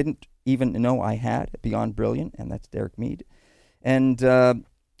even know I had. Beyond brilliant, and that's Derek Mead. And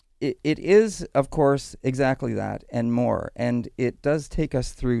it is, of course, exactly that and more. And it does take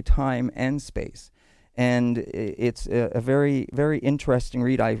us through time and space. And it's a very, very interesting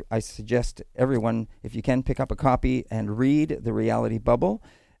read. I suggest everyone, if you can, pick up a copy and read The Reality Bubble.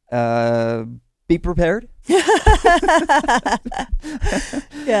 Be prepared.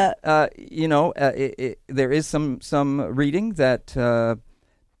 Yeah. There is some reading that,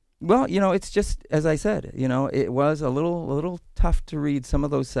 it's just, as I said, it was a little tough to read some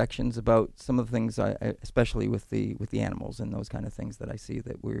of those sections about some of the things, especially with the animals and those kind of things that I see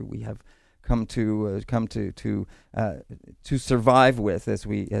that we have come to survive with as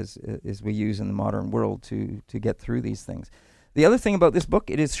we use in the modern world to get through these things. The other thing about this book,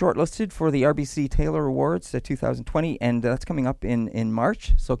 it is shortlisted for the RBC Taylor Awards 2020, and that's coming up in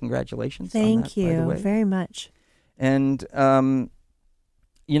March. So congratulations. Thank on that, you by the way. very much. And I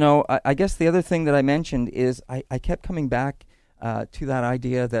guess the other thing that I mentioned is I kept coming back to that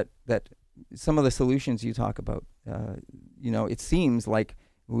idea that some of the solutions you talk about, it seems like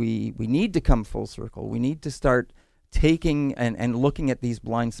we need to come full circle. We need to start taking and looking at these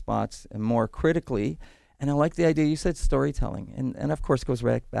blind spots more critically. And I like the idea you said, storytelling. And of course goes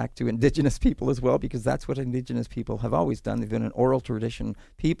right back to Indigenous people as well, because that's what Indigenous people have always done. They've been an oral tradition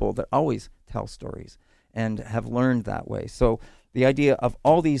people that always tell stories and have learned that way. So the idea of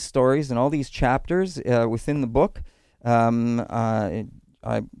all these stories and all these chapters within the book, I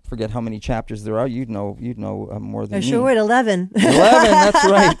forget how many chapters there are. You'd know more than me. Sure, at 11. 11,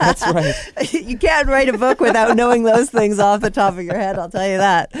 that's right. You can't write a book without knowing those things off the top of your head, I'll tell you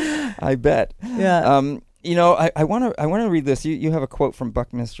that. I bet. Yeah. I want to read this. You have a quote from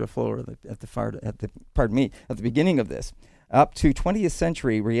Buckminster Fuller at the beginning of this. Up to 20th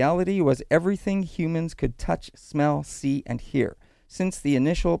century, reality was everything humans could touch, smell, see, and hear. Since the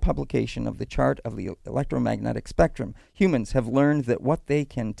initial publication of the chart of the electromagnetic spectrum, humans have learned that what they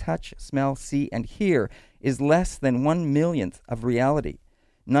can touch, smell, see, and hear is less than 1/1,000,000th of reality.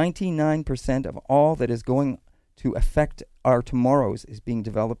 99% of all that is going to affect our tomorrows is being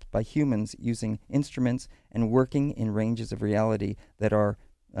developed by humans using instruments and working in ranges of reality that are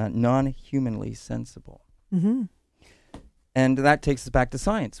non-humanly sensible. Mm-hmm. And that takes us back to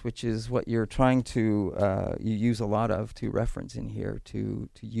science, which is what you're trying to you use a lot of to reference in here to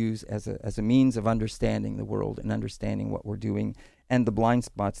use as a means of understanding the world and understanding what we're doing and the blind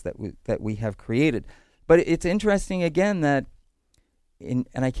spots that we have created. But it's interesting again that and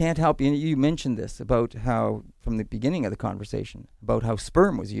I can't help you. You mentioned this about how from the beginning of the conversation about how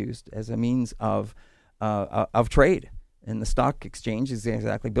sperm was used as a means of trade, and the stock exchange is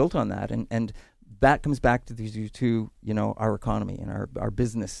exactly built on that, and that comes back to our economy and our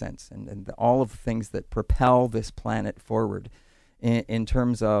business sense and all of the things that propel this planet forward in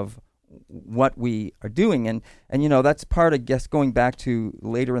terms of what we are doing. And that's part, I guess, going back to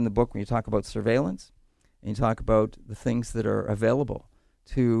later in the book when you talk about surveillance and you talk about the things that are available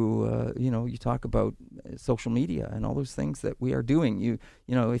to you talk about social media and all those things that we are doing. You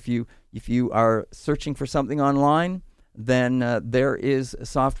know, if you are searching for something online, then there is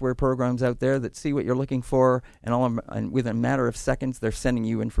software programs out there that see what you're looking for, and within a matter of seconds, they're sending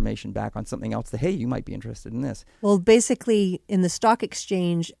you information back on something else that, hey, you might be interested in this. Well, basically, in the stock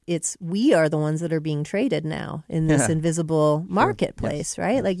exchange, we are the ones that are being traded now in this invisible marketplace,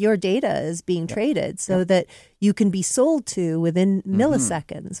 right? Yes. Like your data is being traded so that you can be sold to within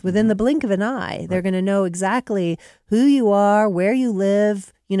milliseconds, within the blink of an eye. They're going to know exactly who you are, where you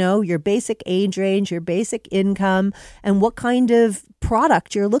live, your basic age range, your basic income, and what kind of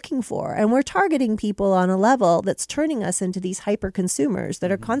product you're looking for. And we're targeting people on a level that's turning us into these hyper consumers that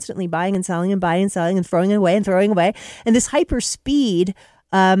are constantly buying and selling and buying and selling and throwing away and throwing away. And this hyper speed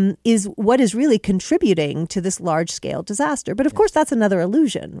is what is really contributing to this large scale disaster. But of course, that's another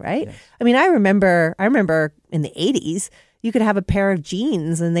illusion, right? Yes. I mean, I remember in the 80s, you could have a pair of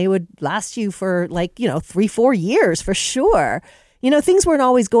jeans and they would last you for 3-4 years for sure. Things weren't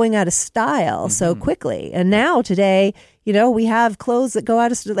always going out of style so quickly. And now today, we have clothes that go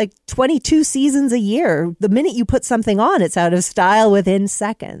out of like 22 seasons a year. The minute you put something on, it's out of style within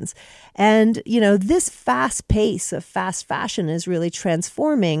seconds. And, this fast pace of fast fashion is really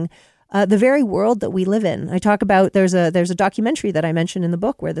transforming the very world that we live in. I talk about, there's a documentary that I mentioned in the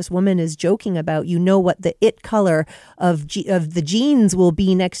book where this woman is joking about, what the it color of the jeans will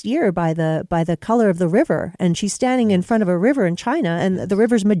be next year by the color of the river. And she's standing in front of a river in China and the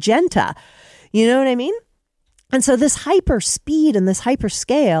river's magenta. You know what I mean? And so this hyper speed and this hyper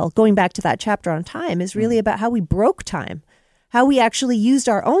scale, going back to that chapter on time, is really about how we broke time, how we actually used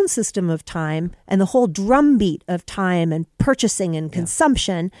our own system of time and the whole drumbeat of time and purchasing and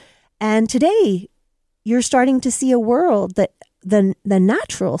consumption. And today, you're starting to see a world that the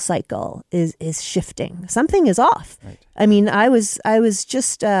natural cycle is shifting. Something is off. Right. I mean, I was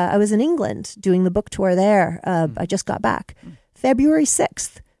in England doing the book tour there. I just got back. February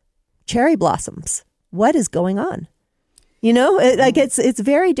 6th, cherry blossoms. What is going on? It's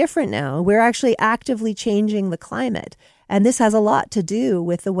very different now. We're actually actively changing the climate, and this has a lot to do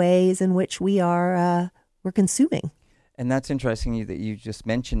with the ways in which we're consuming. And that's interesting that you just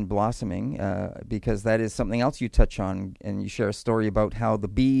mentioned blossoming, because that is something else you touch on, and you share a story about how the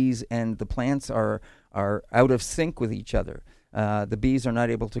bees and the plants are out of sync with each other. The bees are not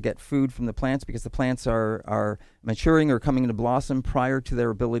able to get food from the plants because the plants are maturing or coming into blossom prior to their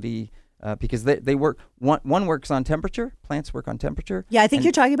ability, because they work. One works on temperature. Plants work on temperature. Yeah, I think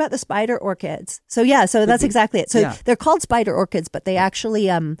you're talking about the spider orchids. So that's exactly it. So they're called spider orchids, but they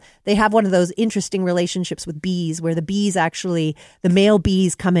actually they have one of those interesting relationships with bees, where the male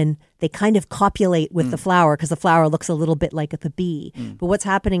bees come in. They kind of copulate with the flower because the flower looks a little bit like the bee. But what's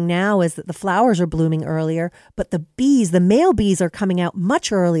happening now is that the flowers are blooming earlier, but the male bees are coming out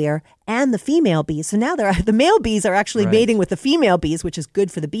much earlier, and the female bees. So now the male bees are actually mating with the female bees, which is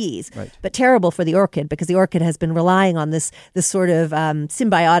good for the bees, but terrible for the orchid, because the orchid has been relying on this sort of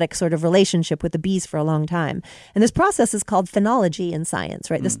symbiotic sort of relationship with the bees for a long time. And this process is called phenology in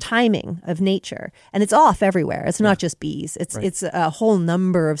science, right? This timing of nature. And it's off everywhere. It's not just bees. It's a whole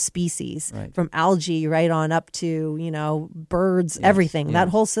number of species, from algae right on up to, birds, everything, that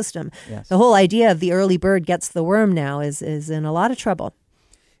whole system. Yes. The whole idea of the early bird gets the worm now is in a lot of trouble.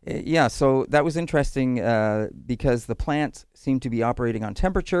 Yeah, so that was interesting because the plants seem to be operating on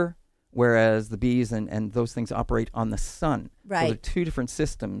temperature, whereas the bees and those things operate on the sun. Right. So they're two different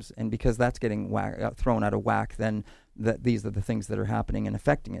systems, and because that's getting thrown out of whack, then these are the things that are happening and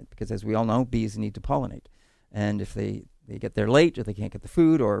affecting it. Because as we all know, bees need to pollinate, and if they get there late, or they can't get the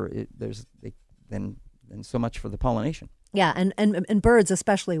food, or then so much for the pollination. Yeah, and birds,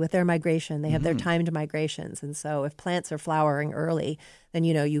 especially with their migration, they have their timed migrations. And so if plants are flowering early, then,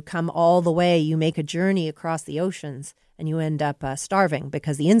 you come all the way, you make a journey across the oceans, and you end up starving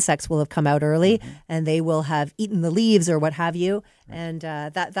because the insects will have come out early and they will have eaten the leaves or what have you. And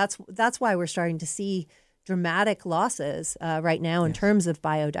that's why we're starting to see dramatic losses right now in terms of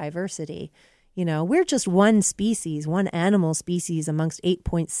biodiversity. We're just one species, one animal species amongst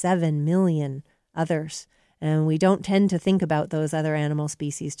 8.7 million others. And we don't tend to think about those other animal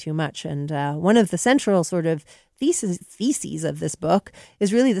species too much. And one of the central sort of theses of this book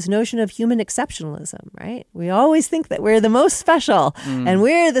is really this notion of human exceptionalism, right? We always think that we're the most special and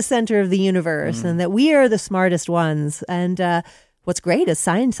we're the center of the universe and that we are the smartest ones. And what's great is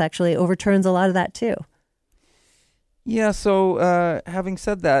science actually overturns a lot of that too. Yeah, so having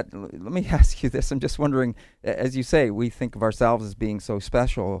said that, let me ask you this. I'm just wondering, as you say, we think of ourselves as being so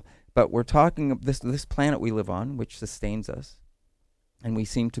special, but we're talking of this planet we live on, which sustains us, and we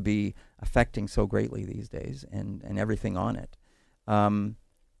seem to be affecting so greatly these days and everything on it.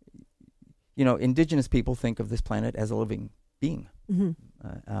 Indigenous people think of this planet as a living being.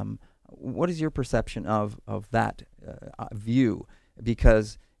 Mm-hmm. What is your perception of that view?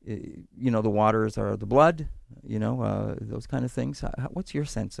 Because, the waters are the blood, those kind of things. What's your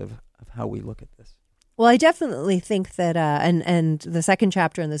sense of how we look at this? Well, I definitely think that, and the second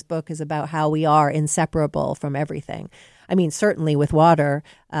chapter in this book is about how we are inseparable from everything. I mean, certainly with water,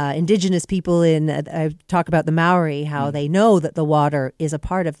 Indigenous people I talk about the Maori, how they know that the water is a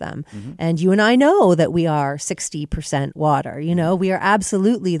part of them. Mm-hmm. And you and I know that we are 60% water. We are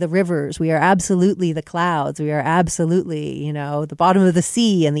absolutely the rivers. We are absolutely the clouds. We are absolutely, the bottom of the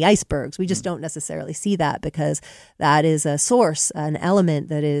sea and the icebergs. We just don't necessarily see that because that is a source, an element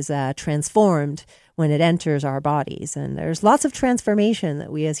that is transformed when it enters our bodies. And there's lots of transformation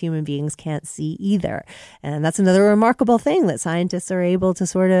that we as human beings can't see either. And that's another remarkable thing that scientists are able to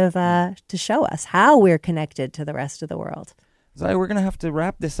sort of to show us how we're connected to the rest of the world. Zaya, we're going to have to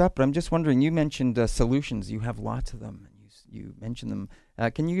wrap this up, but I'm just wondering, you mentioned solutions. You have lots of them. You mentioned them.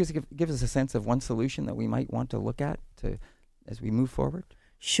 Can you just give us a sense of one solution that we might want to look at as we move forward?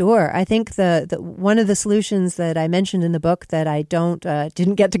 Sure. I think the one of the solutions that I mentioned in the book that I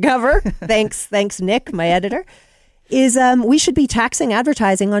didn't get to cover, thanks Nick, my editor, is we should be taxing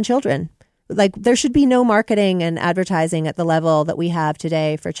advertising on children. Like, there should be no marketing and advertising at the level that we have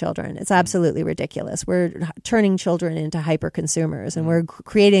today for children. It's absolutely ridiculous. We're turning children into hyper consumers, and we're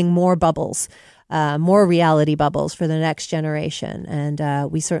creating more bubbles, more reality bubbles for the next generation.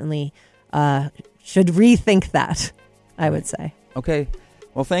 And we certainly should rethink that, I would say. Okay.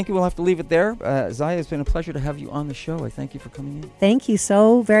 Well, thank you. We'll have to leave it there. Zaya, it's been a pleasure to have you on the show. I thank you for coming in. Thank you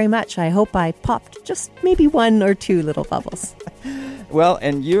so very much. I hope I popped just maybe one or two little bubbles. Well,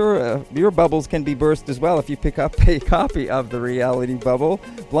 and your bubbles can be burst as well if you pick up a copy of The Reality Bubble,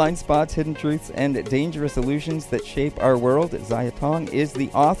 Blind Spots, Hidden Truths, and Dangerous Illusions That Shape Our World. Zaya Tong is the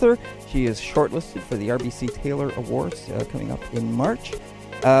author. She is shortlisted for the RBC Taylor Awards coming up in March.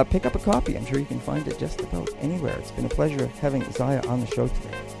 Pick up a copy. I'm sure you can find it just about anywhere. It's been a pleasure having Zaya on the show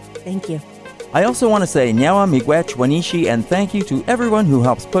today. Thank you. I also want to say Nyawa, Miigwech, Wanishi, and thank you to everyone who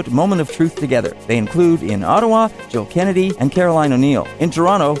helps put Moment of Truth together. They include in Ottawa, Jill Kennedy and Caroline O'Neill. In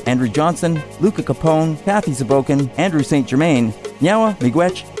Toronto, Andrew Johnson, Luca Capone, Kathy Zabokin, Andrew St. Germain. Nyawa,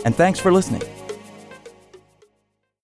 Miigwech, and thanks for listening.